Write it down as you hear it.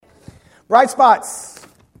Bright spots.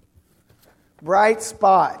 Bright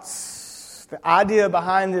spots. The idea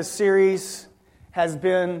behind this series has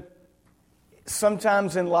been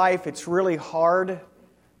sometimes in life it's really hard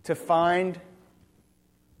to find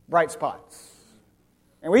bright spots.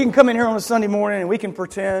 And we can come in here on a Sunday morning and we can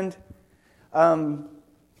pretend that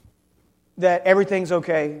everything's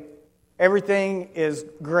okay. Everything is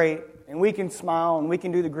great. And we can smile and we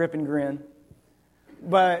can do the grip and grin.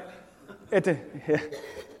 But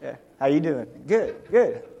how you doing?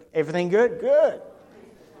 Good. Everything good? Good.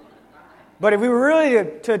 But if we were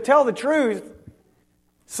really to tell the truth,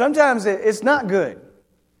 sometimes it's not good.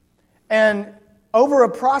 And over a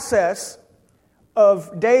process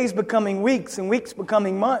of days becoming weeks and weeks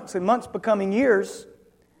becoming months and months becoming years,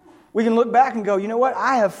 we can look back and go, you know what?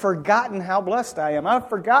 I have forgotten how blessed I am. I've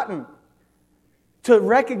forgotten to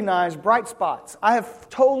recognize bright spots. I have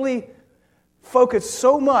totally focused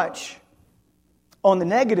so much on the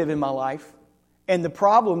negative in my life and the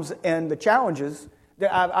problems and the challenges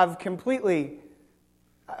that I've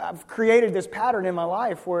created this pattern in my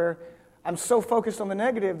life where I'm so focused on the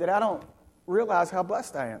negative that I don't realize how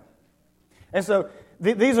blessed I am. And so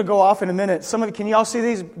these will go off in a minute. Can y'all see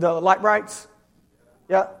these, the light brights?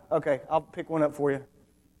 Yeah? Okay, I'll pick one up for you.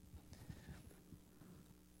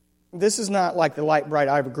 This is not like the light bright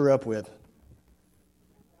I grew up with.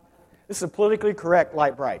 This is a politically correct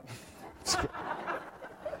light bright.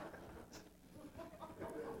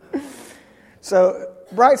 So,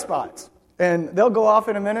 bright spots. And they'll go off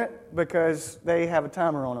in a minute because they have a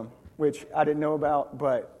timer on them, which I didn't know about,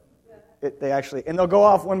 but and they'll go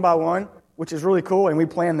off one by one, which is really cool, and we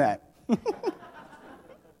planned that.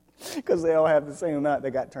 Because they all have the same amount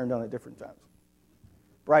that got turned on at different times.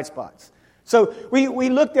 Bright spots. So, we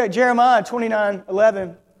looked at Jeremiah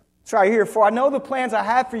 29:11. It's right here. For I know the plans I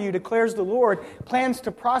have for you, declares the Lord. Plans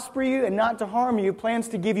to prosper you and not to harm you. Plans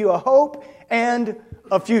to give you a hope and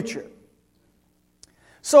a future.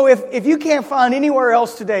 So if you can't find anywhere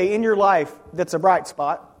else today in your life that's a bright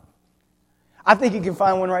spot, I think you can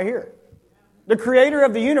find one right here. The Creator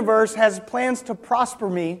of the universe has plans to prosper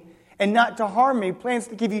me and not to harm me. Plans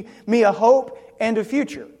to give me a hope and a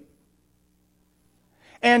future.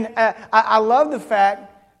 And I love the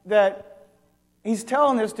fact that He's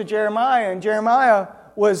telling this to Jeremiah, and Jeremiah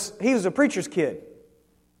was a preacher's kid.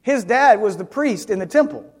 His dad was the priest in the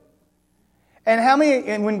temple.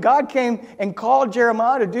 And when God came and called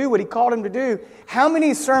Jeremiah to do what He called him to do, how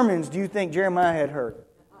many sermons do you think Jeremiah had heard?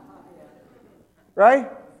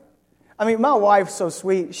 Right? I mean, my wife's so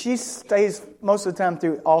sweet. She stays most of the time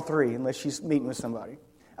through all three, unless she's meeting with somebody.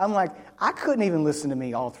 I'm like, I couldn't even listen to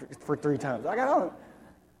me for 3 times. I don't.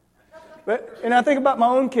 And I think about my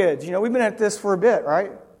own kids. You know, we've been at this for a bit,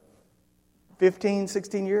 right? 15,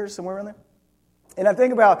 16 years, somewhere around there. And I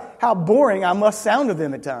think about how boring I must sound to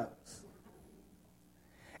them at times.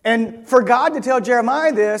 And for God to tell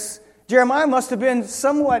Jeremiah this, Jeremiah must have been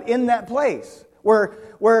somewhat in that place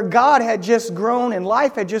where God had just grown and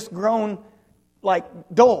life had just grown like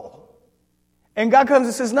dull. And God comes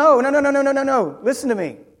and says, no. Listen to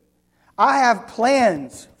me. I have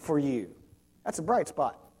plans for you. That's a bright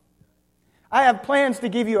spot. I have plans to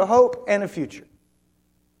give you a hope and a future.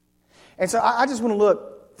 And so I just want to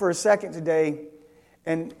look for a second today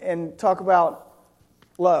and talk about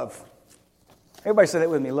love. Everybody say that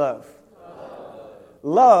with me, love.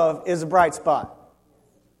 Love is a bright spot.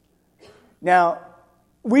 Now,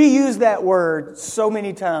 we use that word so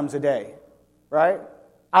many times a day, right?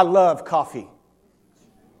 I love coffee.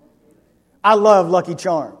 I love Lucky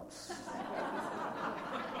Charms.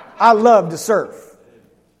 I love to surf.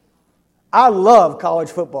 I love college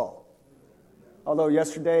football. Although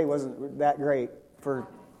yesterday wasn't that great for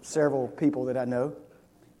several people that I know.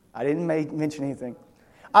 I didn't mention anything.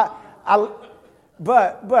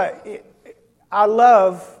 But I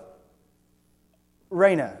love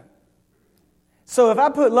Raina. So if I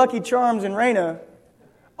put Lucky Charms and Raina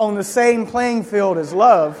on the same playing field as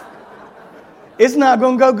love, it's not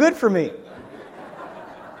going to go good for me.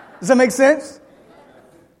 Does that make sense?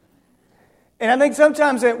 And I think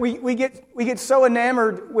sometimes that we get so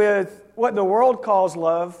enamored with what the world calls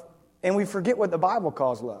love, and we forget what the Bible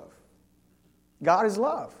calls love. God is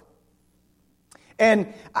love.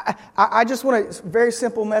 And I just want a very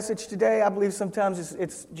simple message today. I believe sometimes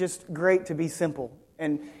it's just great to be simple.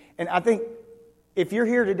 And I think if you're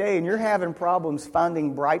here today and you're having problems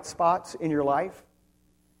finding bright spots in your life,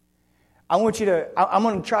 I'm going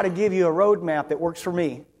to try to give you a roadmap that works for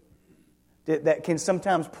me, that can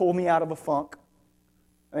sometimes pull me out of a funk.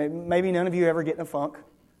 I mean, maybe none of you ever get in a funk,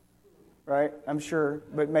 right? I'm sure.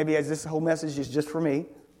 But maybe as this whole message is just for me.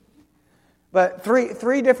 But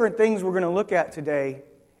three different things we're going to look at today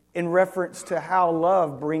in reference to how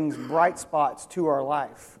love brings bright spots to our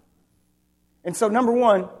life. And so, number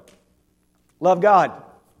one, love God.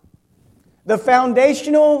 The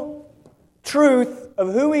foundational truth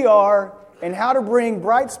of who we are and how to bring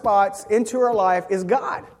bright spots into our life is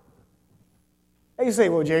God. And you say,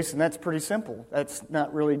 well, Jason, that's pretty simple. That's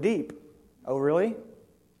not really deep. Oh, really?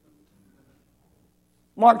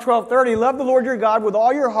 Mark 12:30, love the Lord your God with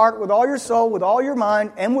all your heart, with all your soul, with all your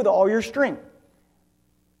mind, and with all your strength.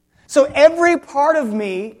 So every part of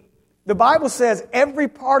me, the Bible says every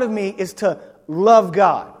part of me is to love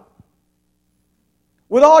God.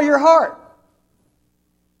 With all your heart.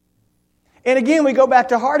 And again, we go back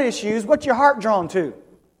to heart issues. What's your heart drawn to?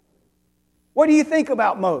 What do you think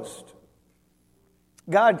about most?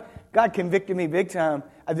 God convicted me big time.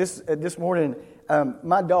 This morning,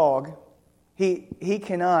 my dog, he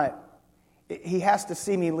has to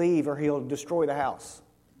see me leave or he'll destroy the house.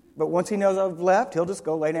 But once he knows I've left, he'll just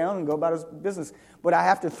go lay down and go about his business. But I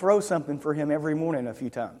have to throw something for him every morning a few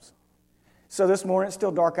times. So this morning, it's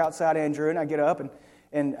still dark outside, Andrew, and I get up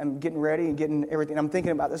and I'm getting ready and getting everything. I'm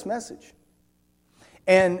thinking about this message.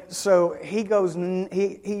 And so he goes,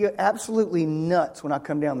 he absolutely nuts when I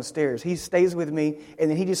come down the stairs. He stays with me, and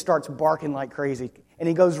then he just starts barking like crazy. And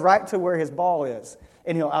he goes right to where his ball is.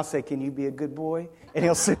 And I'll say, can you be a good boy? And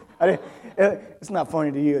he'll say, it's not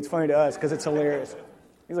funny to you, it's funny to us because it's hilarious.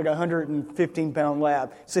 He's like a 115-pound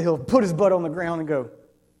lab. So he'll put his butt on the ground and go,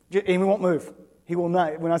 and he won't move. He will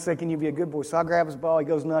not. When I say, can you be a good boy? So I grab his ball, he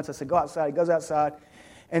goes nuts. I say, go outside. He goes outside.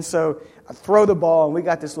 And so I throw the ball, and we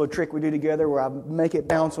got this little trick we do together where I make it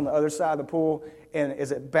bounce on the other side of the pool, and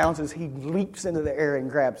as it bounces, he leaps into the air and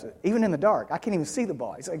grabs it. Even in the dark. I can't even see the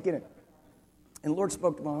ball. He's like, get it. And the Lord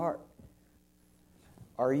spoke to my heart.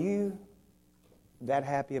 Are you that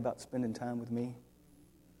happy about spending time with me?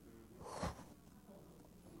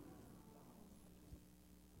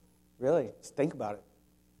 Really? Just think about it.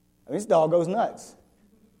 I mean, this dog goes nuts.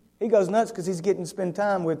 He goes nuts because he's getting to spend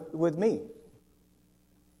time with me.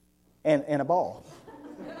 And a ball.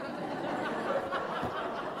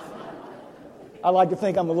 I like to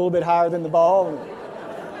think I'm a little bit higher than the ball,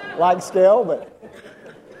 like scale, but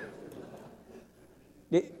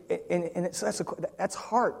that's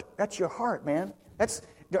heart. That's your heart, man.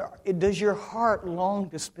 Does your heart long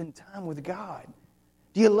to spend time with God?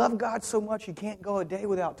 Do you love God so much you can't go a day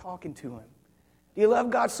without talking to Him? Do you love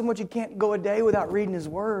God so much you can't go a day without reading His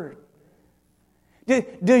Word?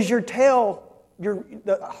 Does your tail,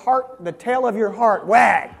 the tail of your heart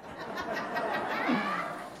wag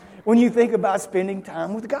when you think about spending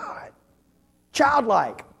time with God?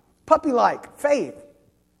 Childlike, puppy-like faith.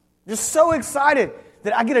 Just so excited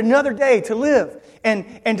that I get another day to live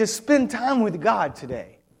and to spend time with God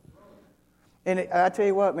today. And I tell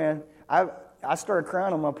you what, man, I started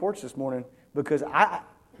crying on my porch this morning because I'm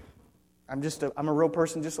a real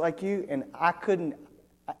person just like you, and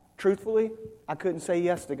truthfully, I couldn't say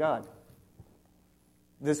yes to God.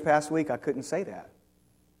 This past week, I couldn't say that.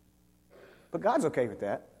 But God's okay with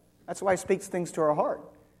that. That's why He speaks things to our heart.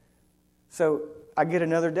 So I get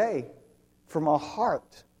another day for my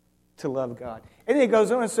heart to love God. And then He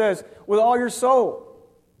goes on and says, with all your soul.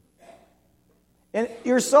 And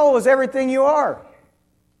your soul is everything you are.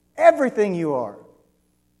 Everything you are.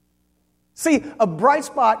 See, a bright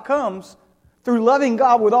spot comes through loving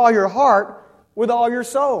God with all your heart, with all your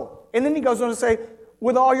soul. And then He goes on to say,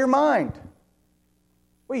 with all your mind.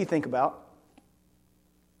 What do you think about?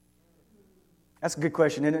 That's a good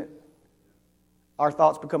question, isn't it? Our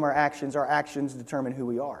thoughts become our actions determine who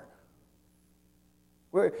we are.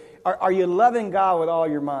 Are you loving God with all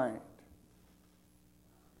your mind?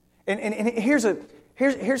 And here's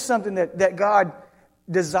something that God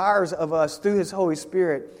desires of us through His Holy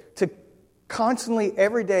Spirit, to constantly,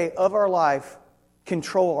 every day of our life,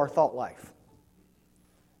 control our thought life.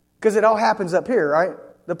 Because it all happens up here, right?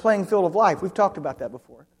 The playing field of life. We've talked about that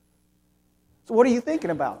before. So what are you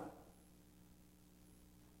thinking about?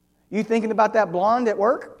 You thinking about that blonde at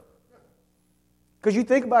work? Because you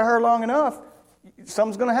think about her long enough,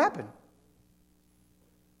 something's going to happen.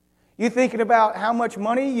 You thinking about how much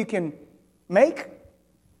money you can make?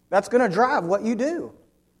 That's going to drive what you do.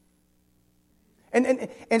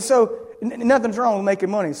 And so nothing's wrong with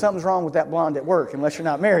making money. Something's wrong with that blonde at work, unless you're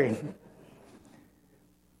not married.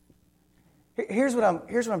 Here's what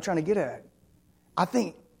I'm trying to get at. I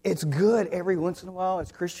think it's good every once in a while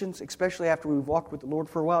as Christians, especially after we've walked with the Lord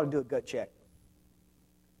for a while, to do a gut check.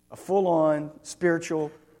 A full-on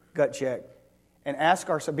spiritual gut check. And ask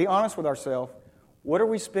ourselves, be honest with ourselves, what are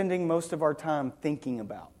we spending most of our time thinking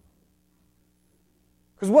about?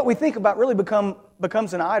 Because what we think about really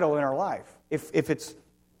becomes an idol in our life if it's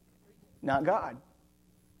not God.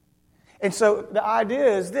 And so the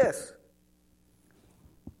idea is this.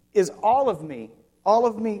 Is all of me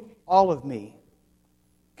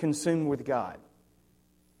consumed with God?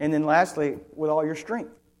 And then lastly, with all your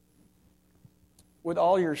strength. With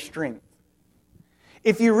all your strength.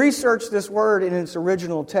 If you research this word in its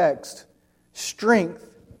original text, strength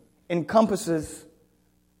encompasses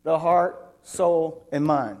the heart, soul, and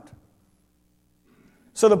mind.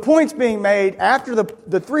 So the points being made, after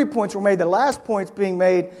the 3 points were made, the last point's being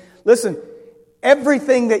made, listen,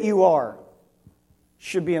 everything that you are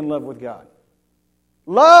should be in love with God.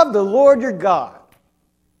 Love the Lord your God.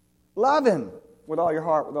 Love Him with all your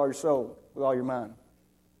heart, with all your soul, with all your mind,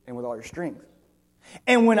 and with all your strength.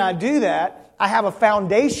 And when I do that, I have a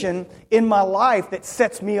foundation in my life that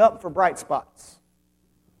sets me up for bright spots.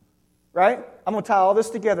 Right? I'm going to tie all this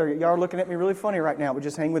together. Y'all are looking at me really funny right now, but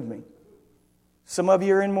just hang with me. Some of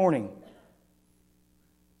you are in mourning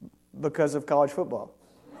because of college football.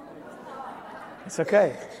 It's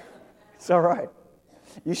okay. It's all right.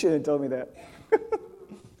 You shouldn't have told me that.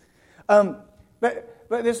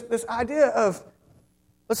 But this idea of,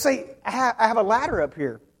 let's say I have a ladder up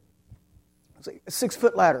here. Let's say a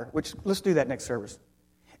 6-foot ladder, which let's do that next service.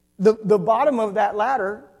 The bottom of that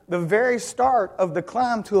ladder, the very start of the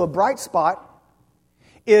climb to a bright spot,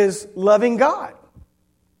 is loving God.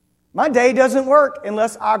 My day doesn't work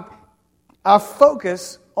unless I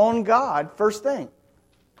focus on God first thing.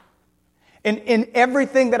 And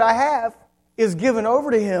everything that I have is given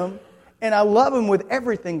over to Him, and I love Him with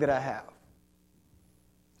everything that I have.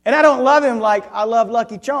 And I don't love Him like I love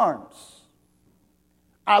Lucky Charms.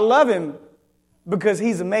 I love Him because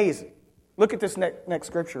He's amazing. Look at this next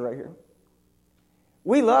scripture right here.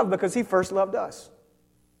 We love because He first loved us.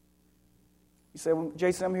 You say, well,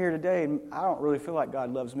 Jason, I'm here today, and I don't really feel like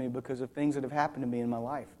God loves me because of things that have happened to me in my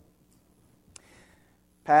life.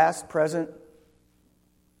 Past, present.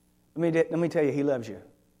 Let me tell you, He loves you.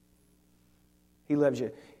 He loves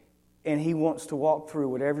you. And He wants to walk through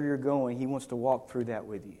whatever you're going. He wants to walk through that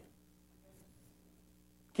with you.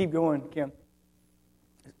 Keep going, Kim.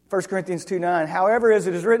 1 Corinthians 2:9. However, as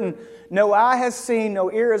it is written, no eye has seen, no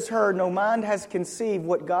ear has heard, no mind has conceived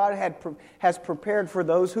what God has prepared for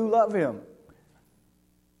those who love Him.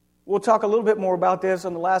 We'll talk a little bit more about this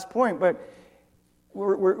on the last point, but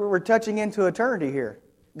we're touching into eternity here.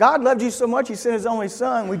 God loved you so much, He sent His only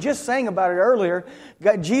Son. We just sang about it earlier.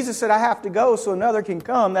 Jesus said, I have to go so another can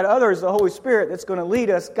come. That other is the Holy Spirit that's going to lead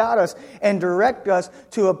us, guide us, and direct us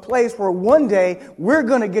to a place where one day we're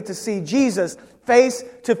going to get to see Jesus face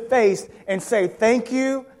to face and say, thank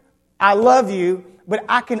you, I love you, but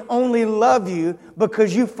I can only love you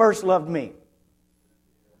because you first loved me.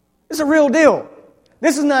 It's a real deal.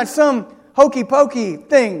 This is not some hokey pokey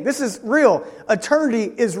thing. This is real.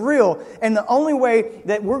 Eternity is real. And the only way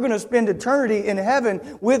that we're going to spend eternity in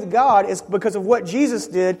heaven with God is because of what Jesus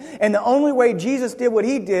did. And the only way Jesus did what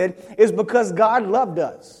He did is because God loved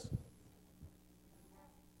us.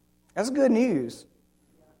 That's good news.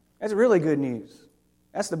 That's really good news.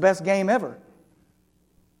 That's the best game ever.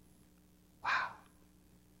 Wow.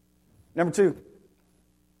 Number 2.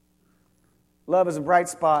 Love is a bright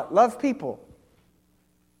spot. Love people.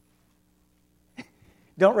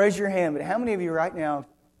 Don't raise your hand, but how many of you right now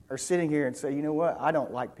are sitting here and say, you know what, I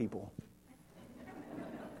don't like people.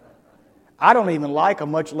 I don't even like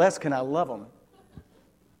them, much less can I love them.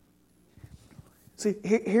 See,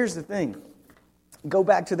 here's the thing. Go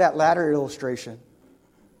back to that ladder illustration.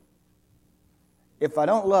 If I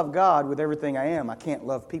don't love God with everything I am, I can't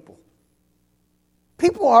love people.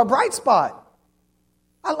 People are a bright spot.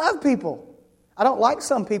 I love people. I don't like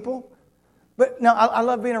some people. But no, I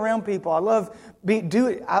love being around people. I love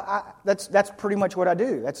that's pretty much what I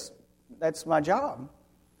do. That's my job.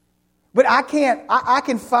 But I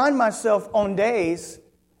can find myself on days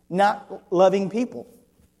not loving people.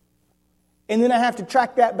 And then I have to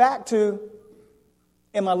track that back to,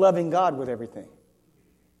 am I loving God with everything?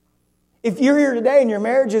 If you're here today and your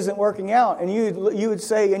marriage isn't working out, and you would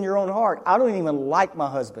say in your own heart, I don't even like my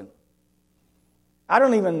husband. I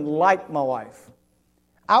don't even like my wife.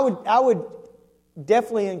 I would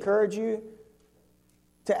definitely encourage you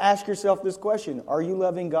to ask yourself this question. Are you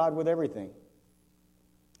loving God with everything?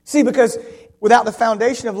 See, because without the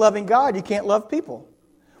foundation of loving God, you can't love people.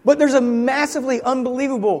 But there's a massively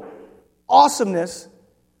unbelievable awesomeness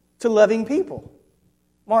to loving people.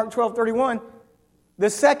 Mark 12:31. The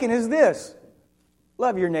second is this.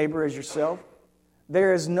 Love your neighbor as yourself.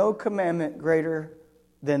 There is no commandment greater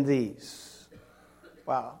than these.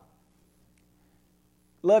 Wow.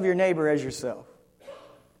 Love your neighbor as yourself.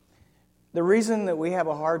 The reason that we have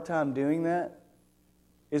a hard time doing that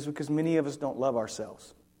is because many of us don't love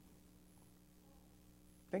ourselves.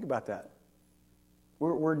 Think about that.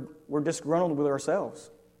 We're disgruntled with ourselves.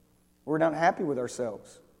 We're not happy with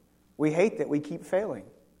ourselves. We hate that we keep failing.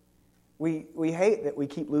 We hate that we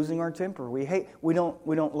keep losing our temper. We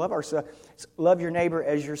don't love ourselves. Love your neighbor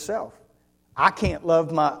as yourself. I can't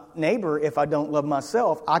love my neighbor if I don't love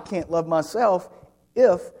myself. I can't love myself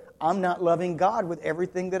if I'm not loving God with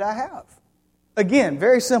everything that I have. Again,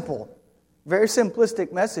 very simple, very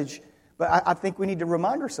simplistic message, but I think we need to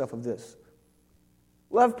remind ourselves of this.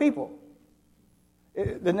 Love people.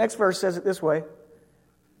 The next verse says it this way.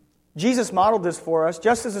 Jesus modeled this for us.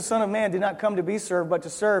 Just as the Son of Man did not come to be served, but to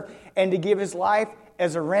serve and to give His life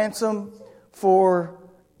as a ransom for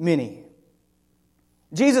many.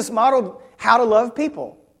 Jesus modeled how to love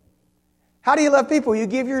people. How do you love people? You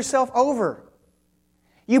give yourself over.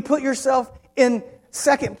 You put yourself in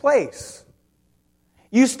second place.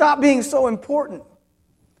 You stop being so important.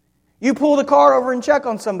 You pull the car over and check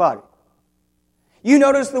on somebody. You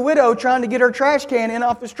notice the widow trying to get her trash can in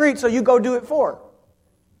off the street, so you go do it for her.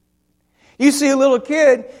 You see a little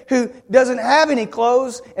kid who doesn't have any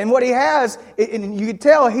clothes, and what he has, and you can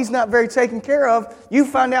tell he's not very taken care of. You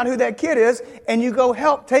find out who that kid is, and you go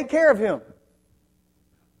help take care of him.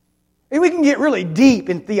 And we can get really deep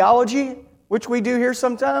in theology, which we do here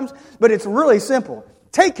sometimes, but it's really simple.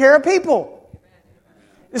 Take care of people.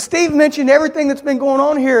 Steve mentioned everything that's been going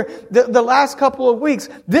on here the last couple of weeks.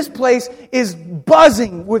 This place is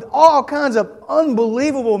buzzing with all kinds of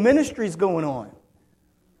unbelievable ministries going on.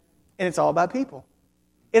 And it's all about people.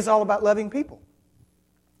 It's all about loving people.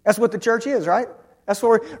 That's what the church is, right? That's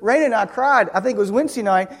where Raina and I cried. I think it was Wednesday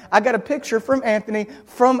night. I got a picture from Anthony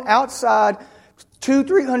from outside,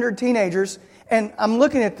 200-300 teenagers. And I'm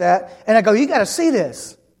looking at that. And I go, you got to see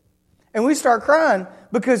this. And we start crying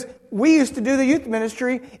because we used to do the youth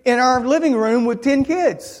ministry in our living room with 10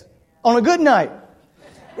 kids on a good night.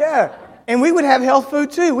 Yeah. And we would have health food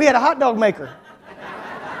too. We had a hot dog maker.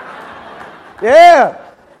 Yeah.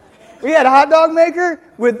 We had a hot dog maker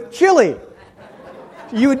with chili.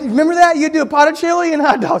 You would remember that? You'd do a pot of chili and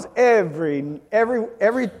hot dogs every I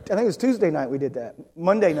think it was Tuesday night we did that.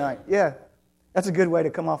 Monday night. Yeah. That's a good way to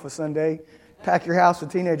come off a Sunday. Pack your house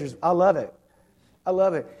with teenagers. I love it. I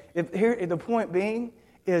love it. The point being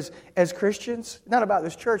is, as Christians, not about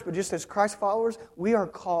this church, but just as Christ followers, we are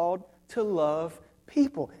called to love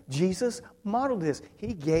people. Jesus modeled this.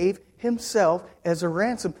 He gave Himself as a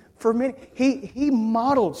ransom for many. He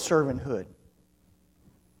modeled servanthood.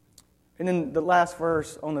 And then the last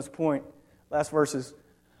verse on this point, last verse is,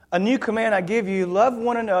 a new command I give you, love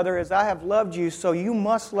one another as I have loved you, so you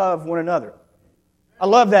must love one another. I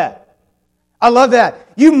love that. I love that.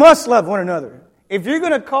 You must love one another. If you're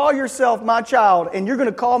going to call yourself my child, and you're going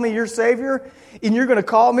to call me your Savior, and you're going to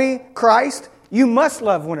call me Christ, you must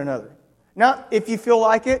love one another. Not if you feel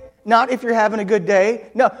like it, not if you're having a good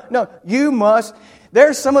day. No, you must.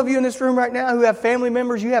 There's some of you in this room right now who have family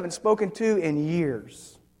members you haven't spoken to in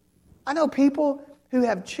years. I know people who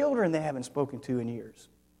have children they haven't spoken to in years.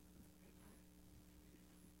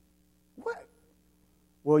 What?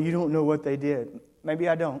 Well, you don't know what they did. Maybe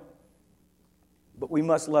I don't. But we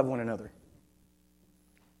must love one another.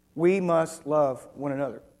 We must love one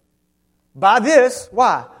another. By this,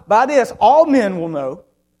 why? By this, all men will know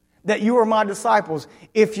that you are my disciples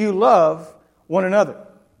if you love one another.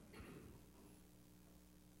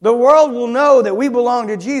 The world will know that we belong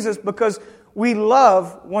to Jesus because we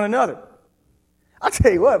love one another. I'll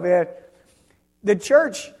tell you what, man. The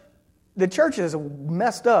church is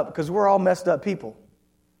messed up because we're all messed up people.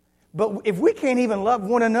 But if we can't even love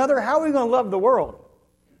one another, how are we going to love the world?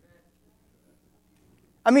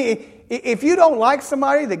 I mean, if you don't like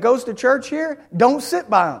somebody that goes to church here, don't sit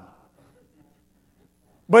by them.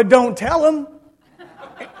 But don't tell them.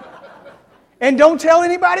 And don't tell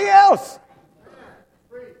anybody else.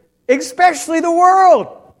 Especially the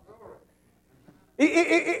world.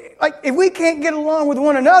 Like, if we can't get along with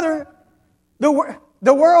one another, the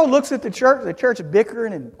world looks at the church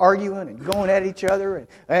bickering and arguing and going at each other. And,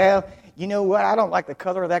 well, you know what? I don't like the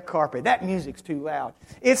color of that carpet. That music's too loud.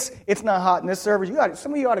 It's not hot in this service.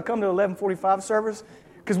 Some of you ought to come to the 11:45 service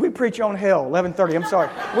because we preach on hell. 11:30. I'm sorry.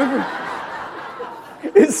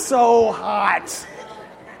 It's so hot.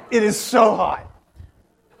 It is so hot.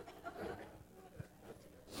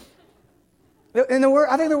 And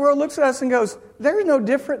I think the world looks at us and goes, "There's no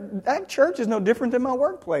different. That church is no different than my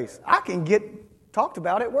workplace. I can get talked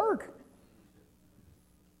about at work."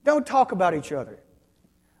 Don't talk about each other.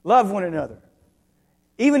 Love one another.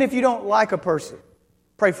 Even if you don't like a person,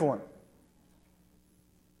 pray for him.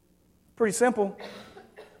 Pretty simple.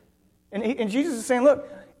 And Jesus is saying, look,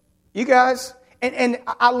 you guys, and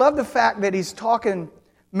I love the fact that He's talking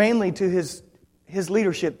mainly to His his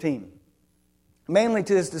leadership team, mainly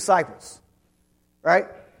to his disciples, right?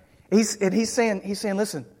 He's saying,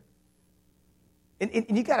 listen,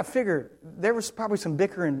 and you got to figure, there was probably some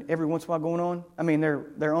bickering every once in a while going on. I mean,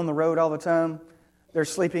 they're on the road all the time. They're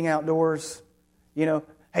sleeping outdoors. You know,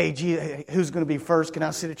 hey, gee, who's going to be first? Can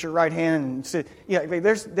I sit at your right hand and sit? Yeah,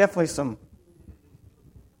 there's definitely some,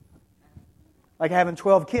 like having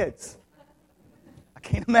 12 kids. I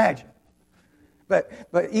can't imagine.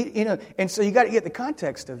 But you know, and so you got to get the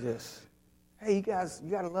context of this. Hey, you guys,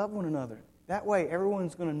 you got to love one another. That way,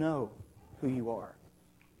 everyone's going to know who you are.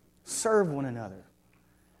 Serve one another.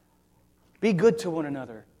 Be good to one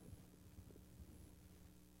another.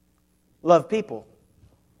 Love people.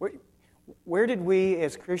 Where did we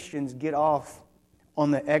as Christians get off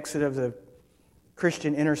on the exit of the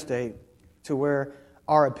Christian interstate to where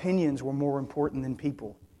our opinions were more important than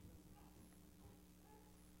people?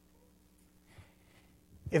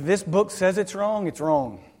 If this book says it's wrong, it's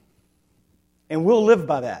wrong. And we'll live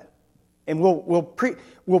by that. And we'll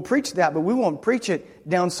preach that, but we won't preach it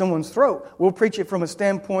down someone's throat. We'll preach it from a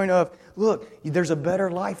standpoint of, look, there's a better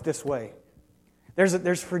life this way.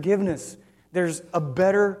 There's forgiveness. There's a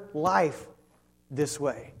better life this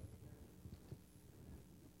way.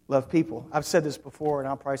 Love people. I've said this before, and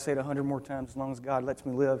I'll probably say it 100 more times as long as God lets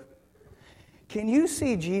me live. Can you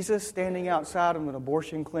see Jesus standing outside of an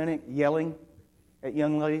abortion clinic yelling at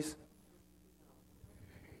young ladies?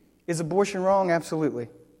 Is abortion wrong? Absolutely.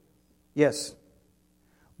 Yes.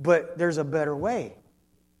 But there's a better way.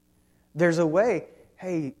 There's a way.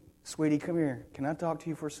 Hey, sweetie, come here. Can I talk to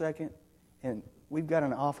you for a second? And we've got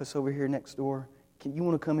an office over here next door. You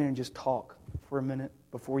want to come in and just talk for a minute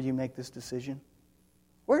before you make this decision?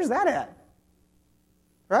 Where's that at?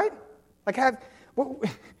 Right? Like I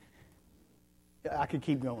could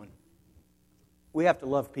keep going. We have to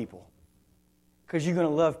love people. Because you're going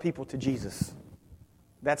to love people to Jesus.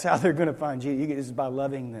 That's how they're going to find Jesus, is by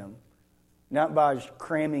loving them. Not by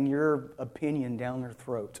cramming your opinion down their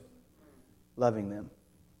throat. Loving them.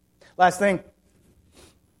 Last thing.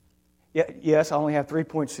 Yes, I only have 3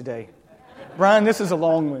 points today. Brian, this is a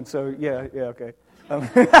long one, so yeah, okay.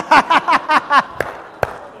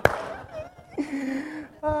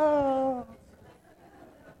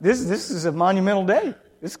 This is a monumental day.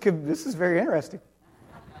 This is very interesting.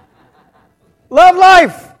 Love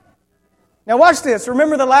life. Now watch this.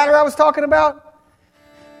 Remember the ladder I was talking about?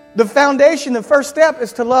 The foundation, the first step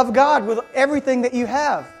is to love God with everything that you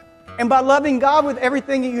have. And by loving God with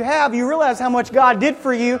everything that you have, you realize how much God did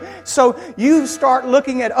for you. So you start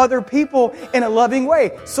looking at other people in a loving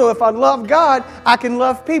way. So if I love God, I can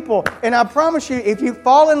love people. And I promise you, if you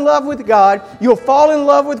fall in love with God, you'll fall in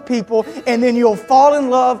love with people, and then you'll fall in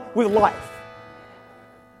love with life.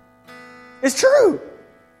 It's true.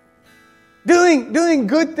 Doing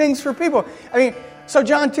good things for people. I mean, so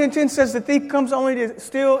John 10:10 says, the thief comes only to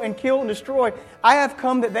steal and kill and destroy. I have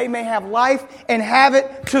come that they may have life and have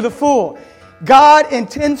it to the full. God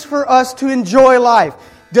intends for us to enjoy life.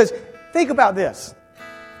 Think about this.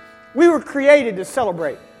 We were created to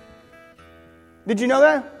celebrate. Did you know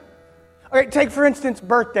that? Okay, take for instance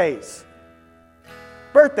birthdays.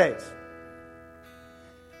 Birthdays.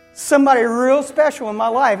 Somebody real special in my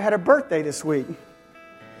life had a birthday this week.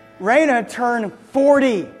 Raina turned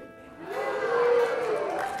 40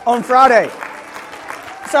 on Friday.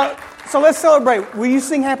 So let's celebrate. Will you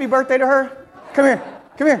sing happy birthday to her? Come here.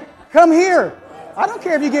 Come here. Come here. I don't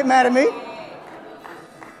care if you get mad at me.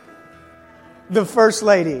 The First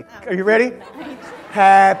Lady. Are you ready?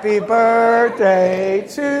 Happy birthday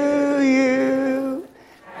to you.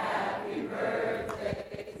 Happy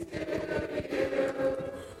birthday to you.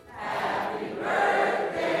 Happy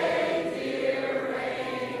birthday, dear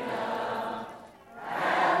Raina.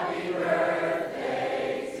 Happy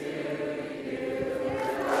birthday to you.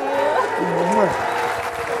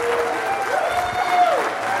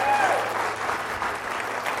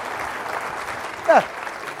 Yeah.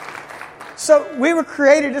 So we were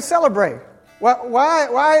created to celebrate.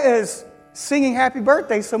 Why is singing happy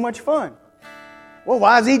birthday so much fun? Well,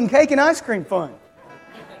 why is eating cake and ice cream fun?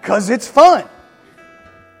 Because it's fun.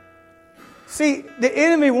 See, the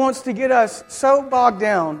enemy wants to get us so bogged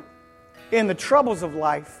down in the troubles of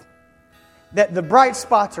life that the bright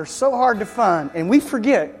spots are so hard to find, and we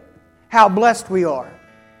forget how blessed we are.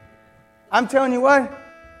 I'm telling you what,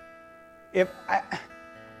 if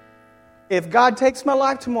God takes my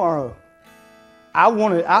life tomorrow, I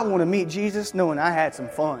want to meet Jesus knowing I had some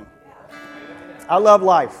fun. I love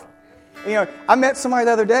life. You know, I met somebody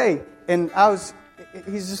the other day, and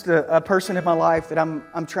he's just a person in my life that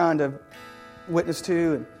I'm trying to witness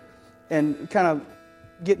to and kind of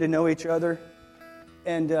getting to know each other.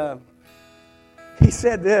 And He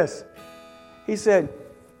said this. He said,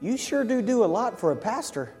 "You sure do a lot for a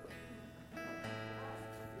pastor."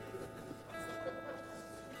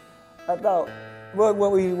 I thought,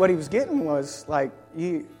 what he was getting was like,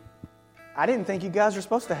 I didn't think you guys were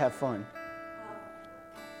supposed to have fun.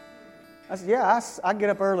 I said, yeah, I get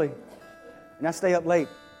up early and I stay up late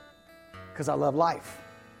because I love life.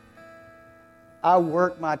 I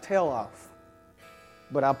work my tail off,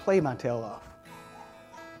 but I play my tail off.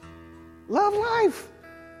 Love life.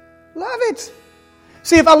 Love it.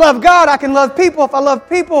 See, if I love God, I can love people. If I love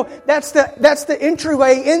people, that's the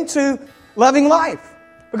entryway into loving life.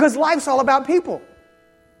 Because life's all about people.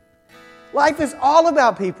 Life is all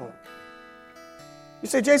about people. You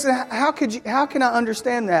say, Jason, how can I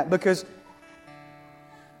understand that? Because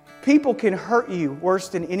people can hurt you worse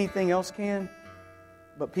than anything else can,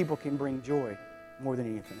 but people can bring joy more than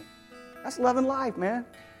anything. That's loving life, man.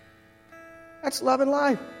 That's loving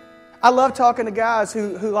life. I love talking to guys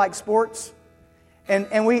who like sports,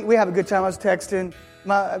 and we have a good time. I was texting.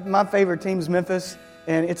 My favorite team's Memphis,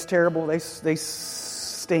 and it's terrible. They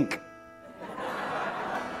stink.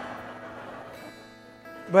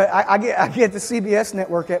 But I get the CBS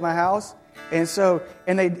network at my house, and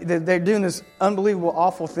they're doing this unbelievable,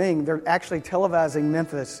 awful thing. They're actually televising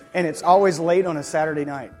Memphis, and it's always late on a Saturday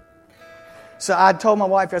night. So I told my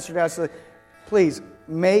wife yesterday, I said, please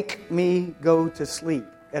make me go to sleep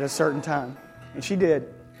at a certain time. And she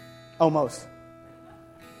did, almost.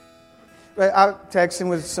 But I texted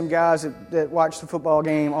with some guys that watched the football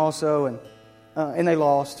game also, and they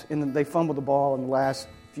lost, and they fumbled the ball in the last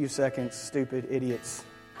few seconds. Stupid idiots.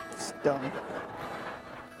 It's dumb.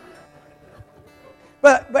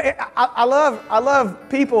 But I love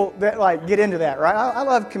people that like get into that, right? I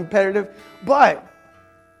love competitive, but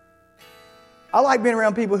I like being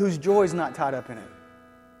around people whose joy is not tied up in it,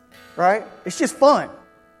 right? It's just fun.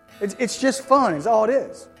 It's just fun. Is all it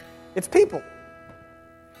is. It's people.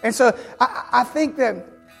 And so I think that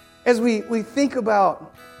as we think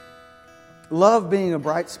about love being a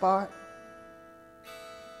bright spot,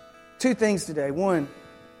 two things today. One,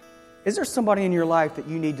 is there somebody in your life that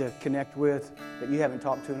you need to connect with that you haven't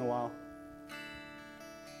talked to in a while?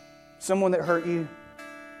 Someone that hurt you?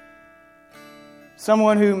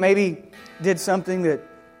 Someone who maybe did something that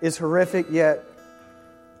is horrific, yet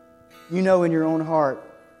you know in your own heart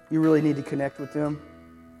you really need to connect with them?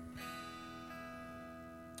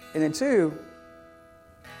 And then two,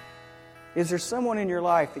 is there someone in your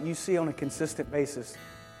life that you see on a consistent basis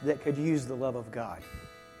that could use the love of God?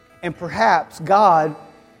 And perhaps God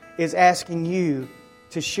is asking you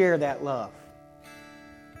to share that love.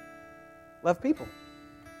 Love people.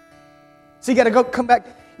 So you got to come back.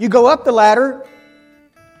 You go up the ladder,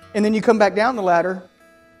 and then you come back down the ladder.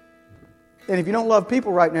 And if you don't love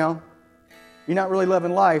people right now, you're not really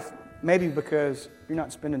loving life, maybe because you're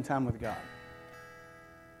not spending time with God.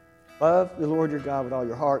 Love the Lord your God with all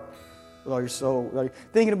your heart, with all your soul.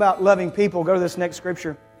 Thinking about loving people, go to this next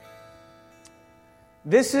scripture.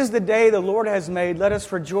 This is the day the Lord has made. Let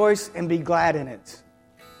us rejoice and be glad in it.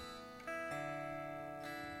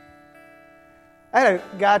 I had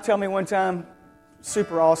a guy tell me one time,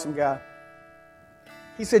 super awesome guy.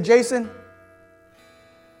 He said, Jason,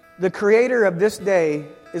 the creator of this day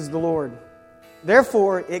is the Lord.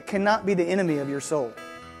 Therefore, it cannot be the enemy of your soul.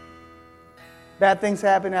 Bad things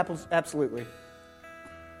happen? Absolutely.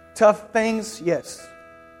 Tough things? Yes.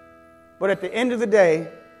 But at the end of the day,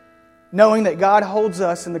 knowing that God holds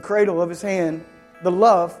us in the cradle of His hand, the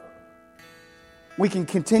love, we can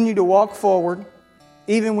continue to walk forward,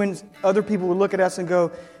 even when other people would look at us and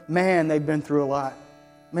go, man, they've been through a lot.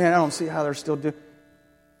 Man, I don't see how they're still doing.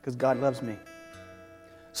 Because God loves me.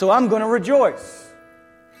 So I'm going to rejoice.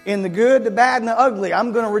 In the good, the bad, and the ugly,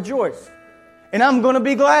 I'm going to rejoice. And I'm going to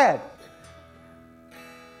be glad.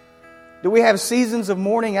 Do we have seasons of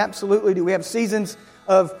mourning? Absolutely. Do we have seasons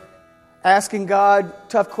of asking God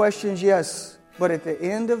tough questions? Yes. But at the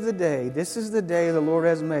end of the day, this is the day the Lord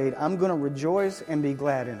has made. I'm going to rejoice and be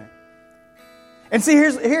glad in it. And see,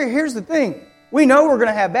 here's the thing. We know we're going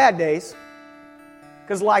to have bad days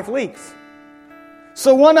because life leaks.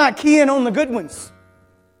 So why not key in on the good ones?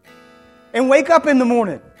 And wake up in the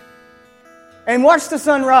morning and watch the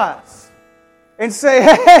sun rise and say,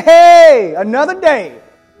 hey, another day.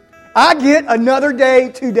 I get another day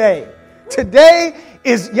today.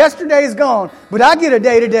 Yesterday is gone, but I get a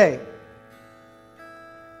day today.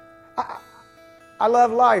 I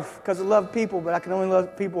love life because I love people, but I can only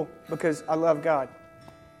love people because I love God.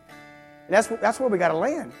 And that's where we got to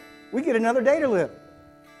land. We get another day to live.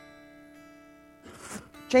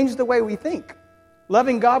 Change the way we think.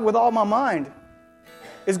 Loving God with all my mind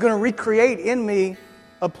is going to recreate in me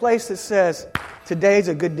a place that says, today's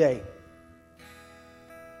a good day.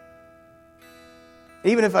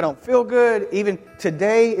 Even if I don't feel good, even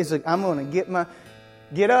today I'm going to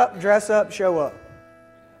get up, dress up, show up.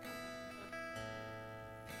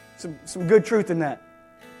 Some good truth in that.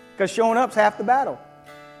 Because showing up's half the battle.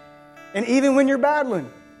 And even when you're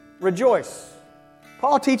battling, rejoice.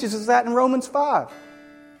 Paul teaches us that in Romans 5.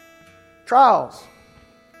 Trials,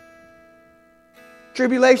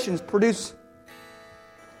 tribulations produce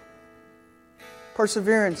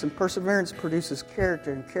perseverance, and perseverance produces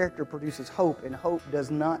character, and character produces hope, and hope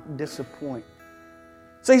does not disappoint.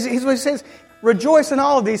 So he's what he says, rejoice in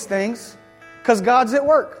all of these things, because God's at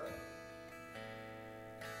work.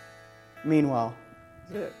 Meanwhile,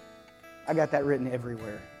 that's it. I got that written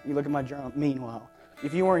everywhere. You look at my journal, meanwhile.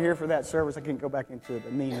 If you weren't here for that service, I can't go back into it,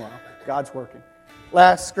 but meanwhile, God's working.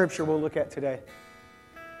 Last scripture we'll look at today.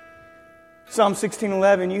 Psalm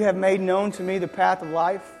 16:11, you have made known to me the path of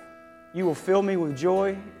life. You will fill me with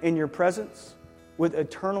joy in your presence, with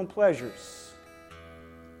eternal pleasures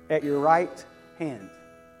at your right hand.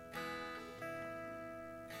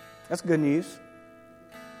 That's good news.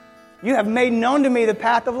 You have made known to me the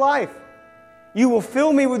path of life. You will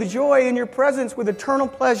fill me with joy in your presence, with eternal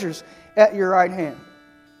pleasures at your right hand.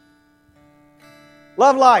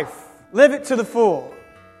 Love life. Live it to the full.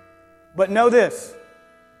 But know this.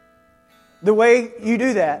 The way you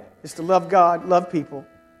do that is to love God, love people.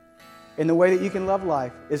 And the way that you can love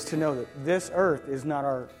life is to know that this earth is not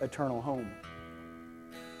our eternal home.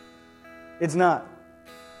 It's not.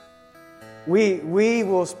 We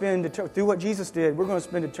will spend, through what Jesus did, we're going to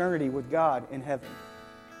spend eternity with God in heaven.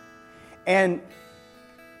 And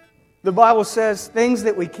the Bible says things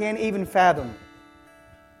that we can't even fathom,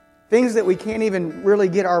 things that we can't even really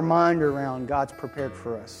get our mind around, God's prepared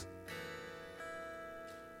for us.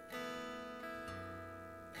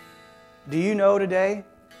 Do you know today,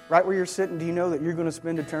 right where you're sitting, do you know that you're going to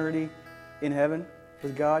spend eternity in heaven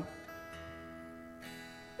with God?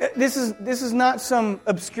 This is not some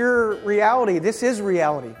obscure reality. This is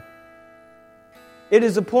reality. It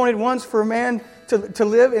is appointed once for a man to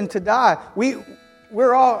live and to die.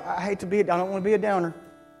 We're all, I don't want to be a downer,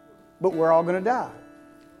 but we're all going to die.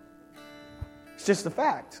 It's just a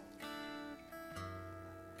fact.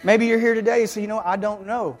 Maybe you're here today and say, I don't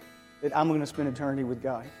know that I'm going to spend eternity with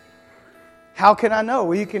God. How can I know?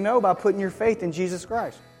 Well, you can know by putting your faith in Jesus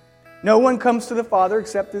Christ. No one comes to the Father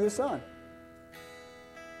except through the Son.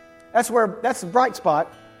 That's the bright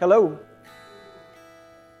spot. Hello.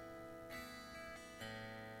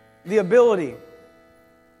 The ability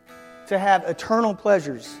to have eternal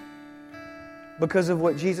pleasures because of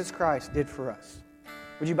what Jesus Christ did for us.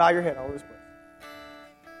 Would you bow your head all over this place?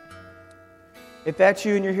 If that's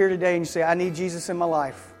you and you're here today and you say, I need Jesus in my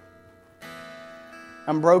life.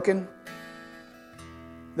 I'm broken.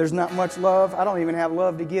 There's not much love. I don't even have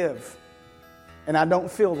love to give. And I don't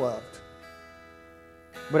feel loved.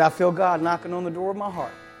 But I feel God knocking on the door of my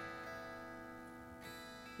heart.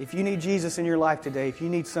 If you need Jesus in your life today, if you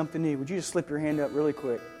need something new, would you just slip your hand up really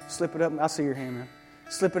quick? Slip it up. I see your hand, man.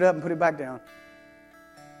 Slip it up and put it back down.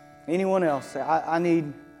 Anyone else? Say, I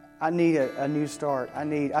need a new start.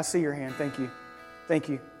 I see your hand. Thank you. Thank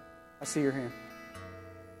you. I see your hand.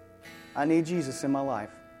 I need Jesus in my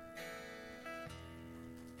life.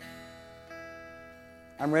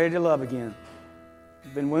 I'm ready to love again.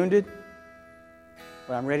 I've been wounded,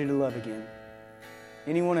 but I'm ready to love again.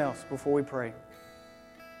 Anyone else before we pray?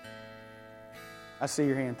 I see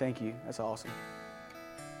your hand. Thank you. That's awesome.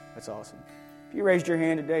 That's awesome. If you raised your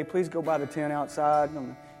hand today, please go by the tent outside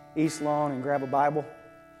on the east lawn and grab a Bible.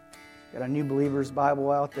 Got a New Believer's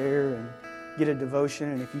Bible out there, and get a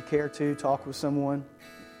devotion. And if you care to, talk with someone.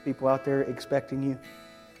 People out there expecting you.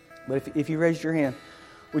 But if you raised your hand,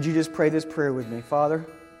 would you just pray this prayer with me? Father,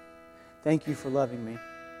 thank you for loving me.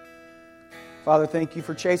 Father, thank you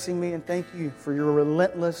for chasing me, and thank you for your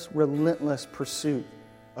relentless, relentless pursuit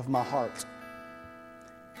of my heart.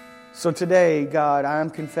 So today, God, I am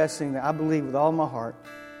confessing that I believe with all my heart.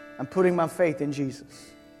 I'm putting my faith in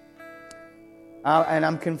Jesus. And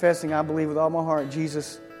I'm confessing I believe with all my heart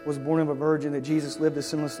Jesus was born of a virgin, that Jesus lived a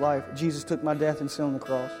sinless life, Jesus took my death and sin on the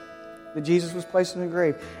cross, that Jesus was placed in the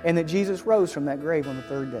grave, and that Jesus rose from that grave on the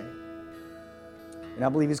third day. And I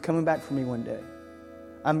believe He's coming back for me one day.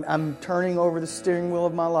 I'm turning over the steering wheel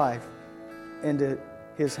of my life into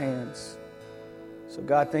His hands. So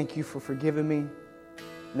God, thank you for forgiving me.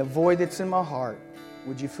 And the void that's in my heart,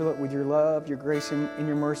 would you fill it with your love, your grace, and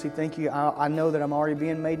your mercy? Thank you. I know that I'm already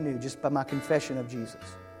being made new just by my confession of Jesus.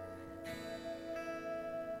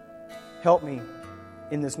 Help me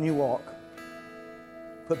in this new walk.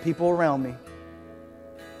 Put people around me.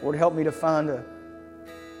 Lord, help me to find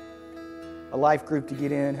a life group to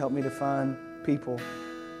get in. Help me to find people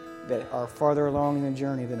that are farther along in the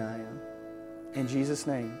journey than I am. In Jesus'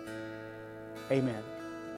 name, amen.